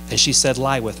 and she said,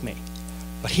 lie with me.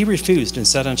 But he refused and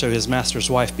said unto his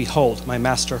master's wife, behold, my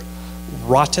master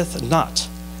rotteth not,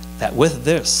 that with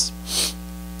this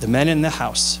the men in the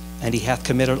house, and he hath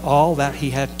committed all that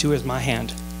he had to my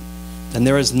hand. And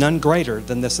there is none greater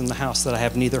than this in the house, that I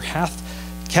have neither hath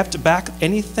kept back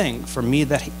anything from me,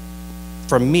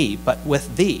 but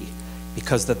with thee,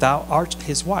 because that thou art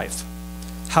his wife.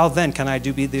 How then can I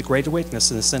do be the greater witness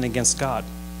in the sin against God?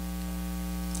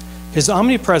 His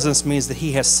omnipresence means that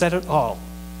he has said it all.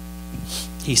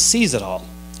 He sees it all.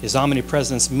 His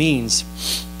omnipresence means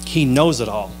he knows it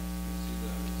all.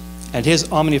 And his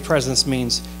omnipresence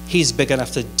means he's big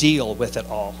enough to deal with it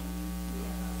all.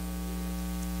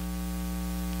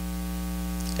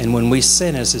 And when we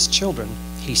sin as his children,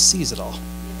 he sees it all.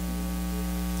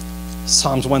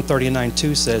 Psalms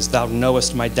 139:2 says, thou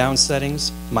knowest my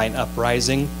downsettings, mine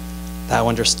uprising, thou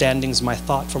understandings my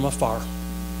thought from afar.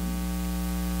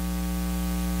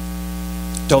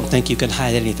 Don't think you can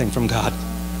hide anything from God.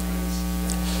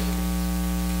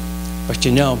 But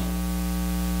you know,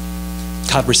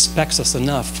 God respects us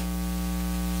enough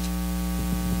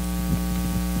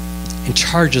and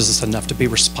charges us enough to be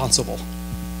responsible.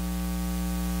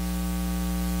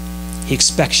 He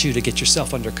expects you to get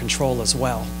yourself under control as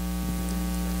well.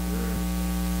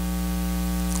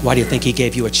 Why do you think he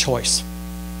gave you a choice?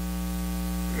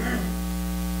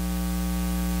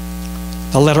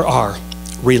 The letter R,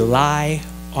 rely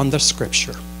on the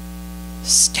scripture.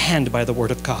 Stand by the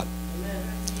word of God.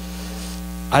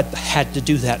 I've had to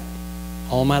do that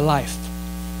all my life.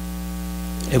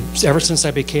 Ever since I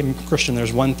became a Christian,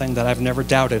 there's one thing that I've never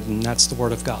doubted, and that's the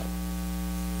word of God.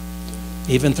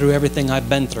 Even through everything I've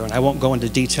been through, and I won't go into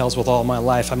details with all my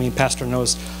life. I mean, Pastor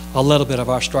knows a little bit of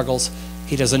our struggles.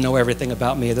 He doesn't know everything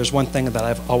about me. There's one thing that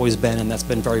I've always been, and that's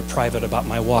been very private about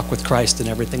my walk with Christ and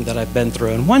everything that I've been through.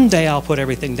 And one day I'll put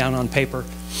everything down on paper.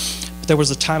 But there was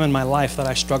a time in my life that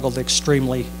I struggled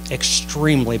extremely,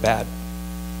 extremely bad.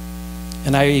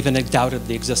 And I even doubted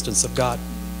the existence of God.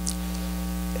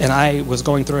 And I was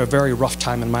going through a very rough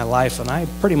time in my life, and I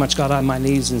pretty much got on my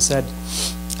knees and said,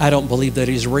 I don't believe that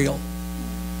he's real.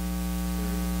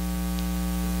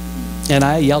 And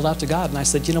I yelled out to God, and I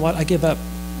said, you know what, I give up.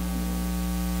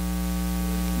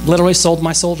 Literally sold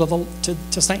my soul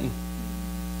to Satan.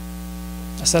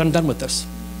 I said, I'm done with this.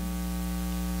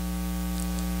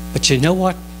 But you know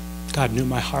what? God knew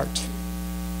my heart.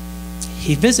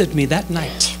 He visited me that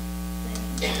night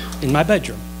in my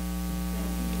bedroom.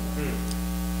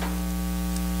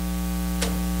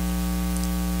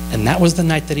 And that was the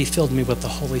night that he filled me with the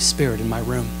Holy Spirit in my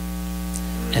room.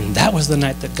 And that was the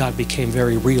night that God became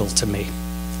very real to me.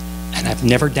 And I've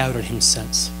never doubted him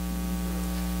since.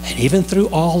 And even through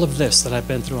all of this that I've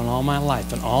been through in all my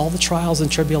life and all the trials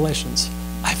and tribulations,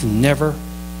 I've never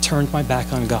turned my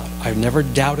back on God. I've never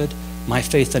doubted my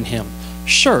faith in him.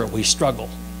 Sure, we struggle.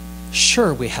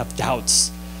 Sure, we have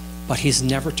doubts. But he's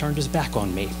never turned his back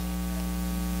on me.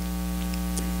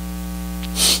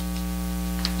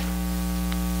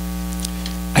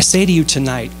 I say to you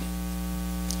tonight,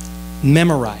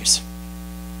 memorize,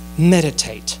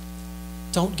 meditate.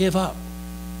 Don't give up.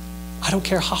 I don't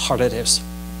care how hard it is.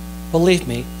 Believe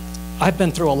me, I've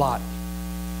been through a lot.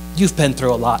 You've been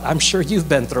through a lot. I'm sure you've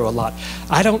been through a lot.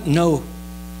 I don't know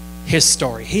his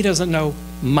story. He doesn't know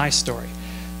my story.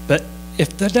 But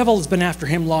if the devil has been after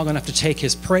him long enough to take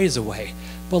his praise away,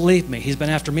 believe me, he's been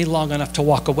after me long enough to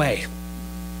walk away.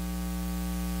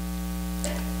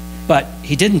 But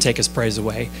he didn't take his praise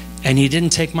away, and he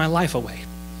didn't take my life away,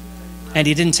 and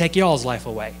he didn't take y'all's life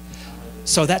away.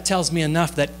 So that tells me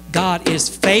enough that God is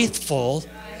faithful,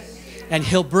 and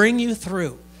he'll bring you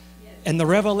through. And the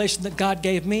revelation that God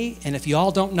gave me, and if you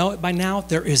all don't know it by now,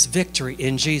 there is victory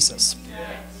in Jesus.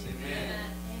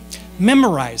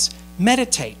 Memorize,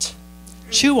 meditate,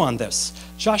 chew on this.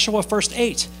 Joshua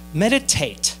 1:8,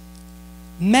 meditate.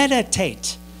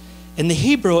 Meditate. In the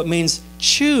Hebrew, it means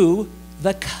chew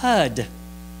the cud.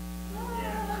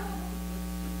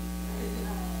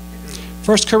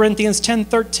 1 Corinthians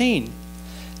 10:13,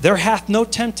 there hath no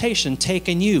temptation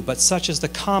taken you, but such as the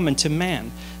common to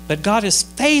man. But God is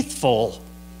faithful.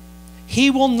 He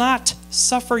will not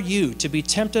suffer you to be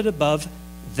tempted above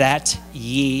that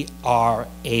ye are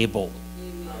able,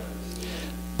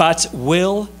 but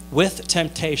will with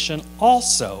temptation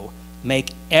also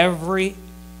make every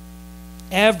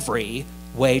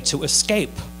way to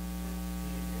escape.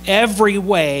 Every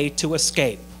way to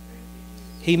escape.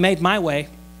 He made my way,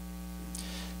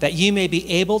 that you may be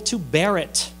able to bear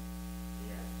it.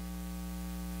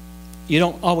 You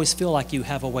don't always feel like you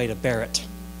have a way to bear it.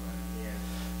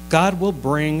 God will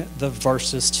bring the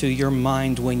verses to your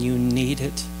mind when you need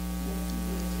it.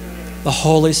 The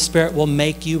Holy Spirit will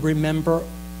make you remember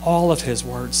all of his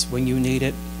words when you need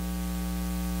it.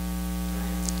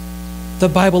 The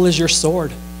Bible is your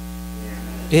sword.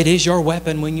 It is your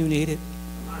weapon when you need it.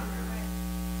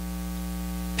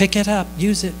 Pick it up,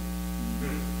 use it.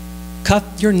 Cut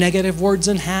your negative words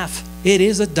in half. It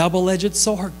is a double-edged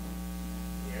sword.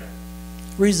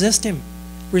 Resist him.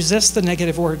 Resist the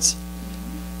negative words.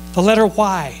 The letter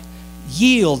Y,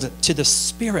 yield to the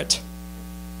Spirit.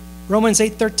 Romans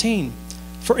 8:13,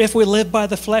 for if we live by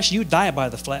the flesh, you die by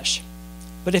the flesh.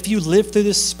 But if you live through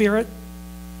the Spirit,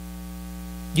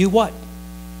 you what?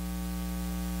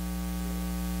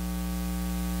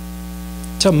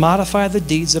 To modify the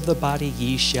deeds of the body,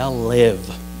 ye shall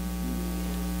live.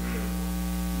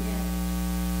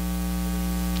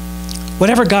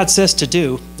 Whatever God says to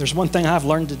do, there's one thing I've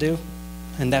learned to do,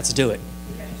 and that's do it.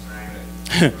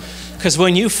 Because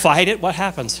when you fight it, what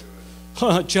happens?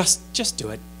 Just do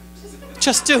it.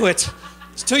 Just do it.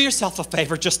 Just do yourself a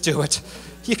favor, just do it.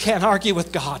 You can't argue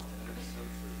with God.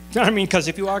 I mean, because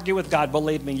if you argue with God,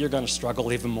 believe me, you're going to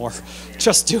struggle even more.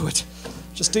 Just do it.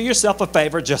 Just do yourself a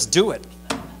favor, just do it.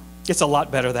 It's a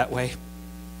lot better that way.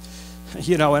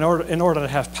 You know, in order to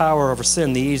have power over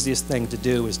sin, the easiest thing to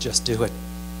do is just do it.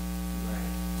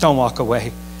 Don't walk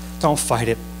away. Don't fight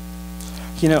it.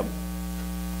 You know,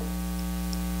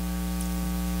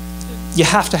 you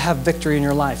have to have victory in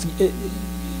your life.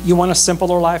 You want a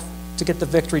simpler life? To get the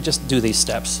victory, just do these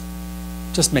steps.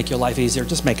 Just make your life easier.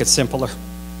 Just make it simpler.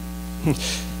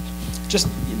 Just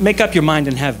make up your mind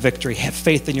and have victory. Have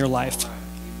faith in your life.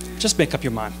 Just make up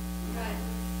your mind.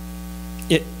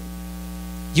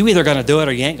 You either going to do it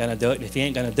or you ain't going to do it. And if you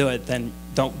ain't going to do it, then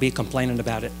don't be complaining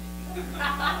about it.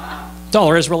 That's all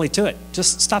there is really to it.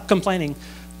 Just stop complaining.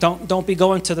 Don't be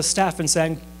going to the staff and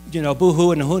saying,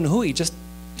 boo-hoo and hoo-and-hooey. Just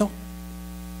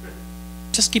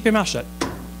keep your mouth shut.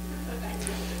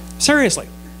 Seriously.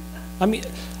 I mean,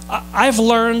 I've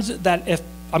learned that if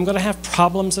I'm going to have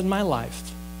problems in my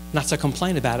life, not to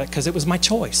complain about it, because it was my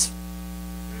choice.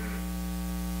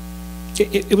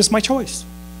 It was my choice.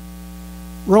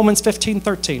 Romans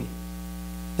 15:13.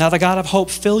 Now the God of hope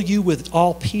fill you with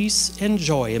all peace and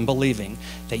joy in believing,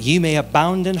 that you may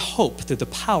abound in hope through the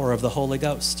power of the Holy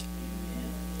Ghost.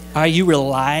 Are you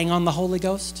relying on the Holy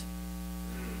Ghost?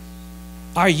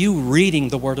 Are you reading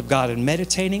the Word of God and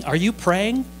meditating? Are you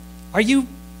praying? Are you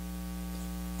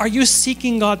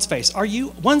seeking God's face?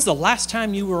 When's the last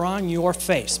time you were on your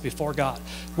face before God?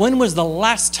 When was the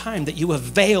last time that you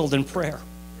availed in prayer?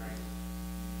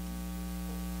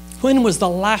 When was the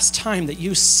last time that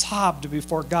you sobbed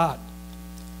before God?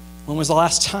 When was the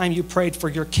last time you prayed for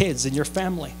your kids and your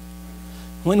family?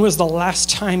 When was the last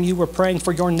time you were praying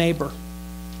for your neighbor?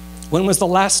 When was the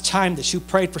last time that you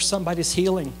prayed for somebody's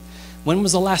healing? When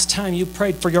was the last time you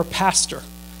prayed for your pastor?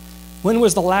 When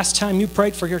was the last time you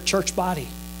prayed for your church body?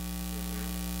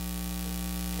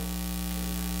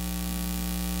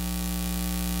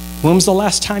 When was the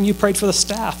last time you prayed for the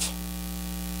staff?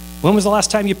 When was the last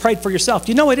time you prayed for yourself?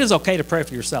 You know it is okay to pray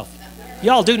for yourself.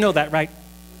 Y'all do know that, right?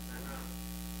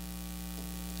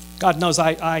 God knows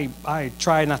I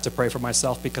try not to pray for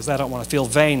myself because I don't want to feel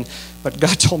vain. But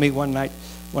God told me one night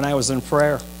when I was in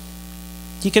prayer,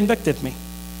 He convicted me.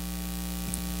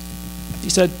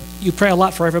 He said, you pray a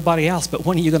lot for everybody else, but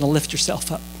when are you going to lift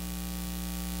yourself up?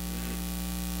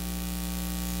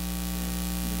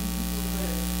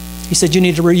 He said, you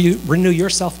need to renew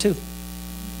yourself too.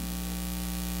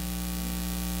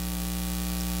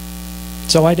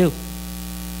 So I do.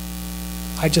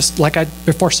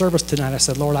 Before service tonight, I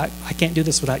said, Lord, I can't do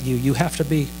this without you. You have to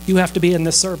be in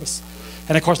this service.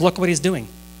 And of course, look what He's doing.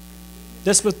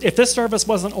 If this service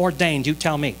wasn't ordained, you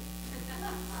tell me.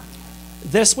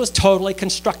 This was totally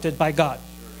constructed by God.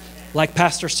 Like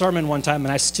Pastor's sermon one time,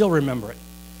 and I still remember it.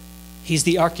 He's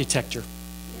the architecture.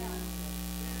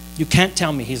 You can't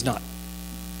tell me He's not.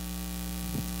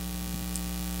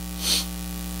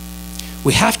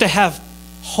 We have to have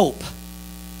hope.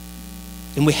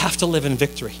 And we have to live in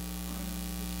victory.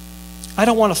 I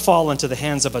don't want to fall into the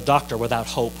hands of a doctor without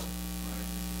hope.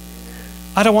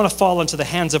 I don't want to fall into the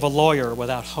hands of a lawyer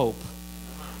without hope.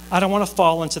 I don't want to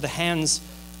fall into the hands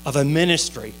of a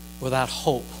ministry without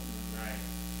hope.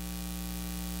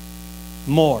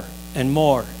 More and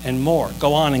more and more.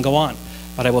 Go on and go on.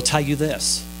 But I will tell you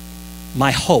this.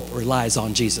 My hope relies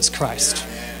on Jesus Christ.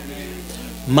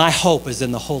 My hope is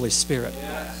in the Holy Spirit.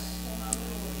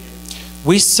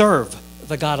 We serve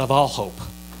the God of all hope.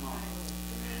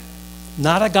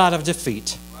 Not a God of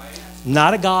defeat.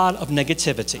 Not a God of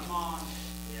negativity.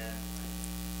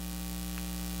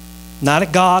 Not a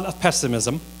God of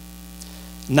pessimism.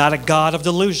 Not a God of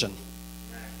delusion.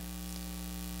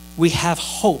 We have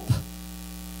hope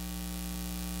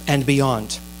and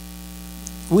beyond.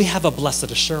 We have a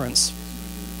blessed assurance.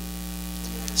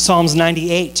 Psalms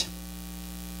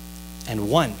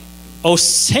 98:1. Oh,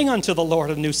 sing unto the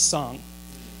Lord a new song,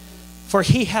 for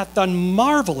He hath done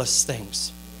marvelous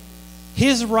things.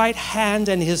 His right hand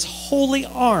and His holy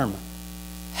arm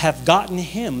have gotten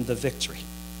Him the victory.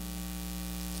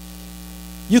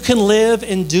 You can live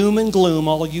in doom and gloom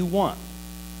all you want.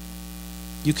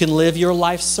 You can live your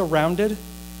life surrounded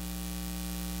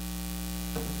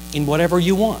in whatever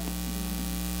you want.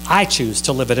 I choose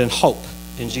to live it in hope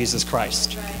in Jesus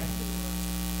Christ.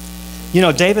 You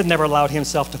know, David never allowed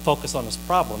himself to focus on his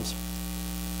problems,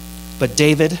 but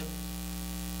David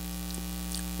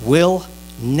will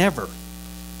never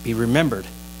be remembered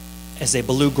as a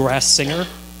bluegrass singer.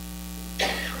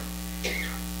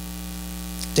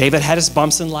 David had his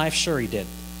bumps in life. Sure he did.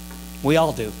 We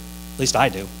all do. At least I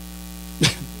do.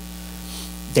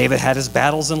 David had his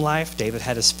battles in life. David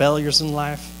had his failures in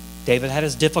life. David had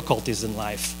his difficulties in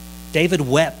life. David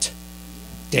wept.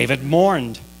 David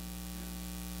mourned.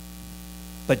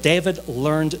 But David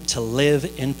learned to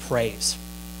live in praise.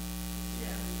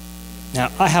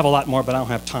 Now, I have a lot more, but I don't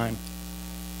have time.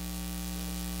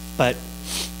 But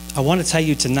I want to tell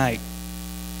you tonight,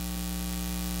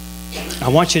 I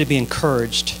want you to be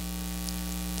encouraged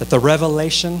that the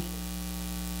revelation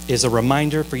is a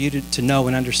reminder for you to know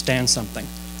and understand something.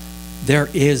 There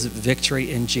is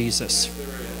victory in Jesus.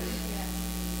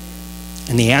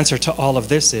 And the answer to all of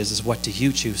this is what do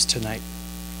you choose tonight?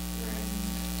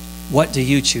 What do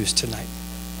you choose tonight?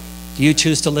 Do you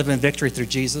choose to live in victory through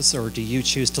Jesus, or do you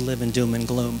choose to live in doom and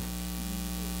gloom?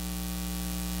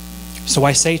 So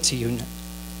I say to you,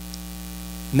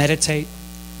 meditate,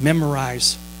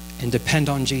 memorize, and depend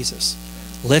on Jesus.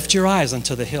 Lift your eyes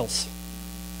unto the hills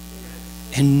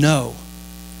and know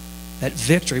that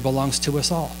victory belongs to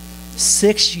us all.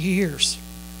 6 years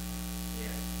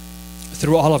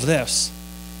through all of this,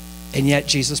 and yet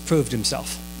Jesus proved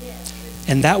himself.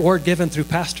 And that word given through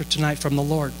Pastor tonight from the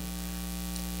Lord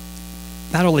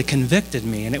not only convicted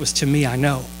me, and it was to me, I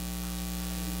know,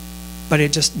 but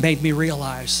it just made me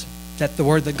realize that the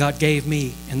word that God gave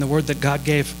me and the word that God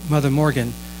gave Mother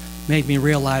Morgan made me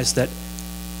realize that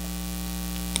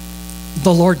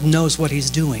the Lord knows what he's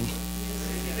doing.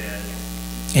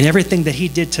 And everything that he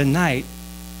did tonight,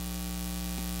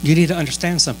 you need to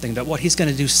understand something, that what he's going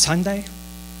to do Sunday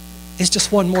is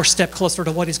just one more step closer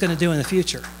to what he's going to do in the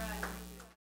future.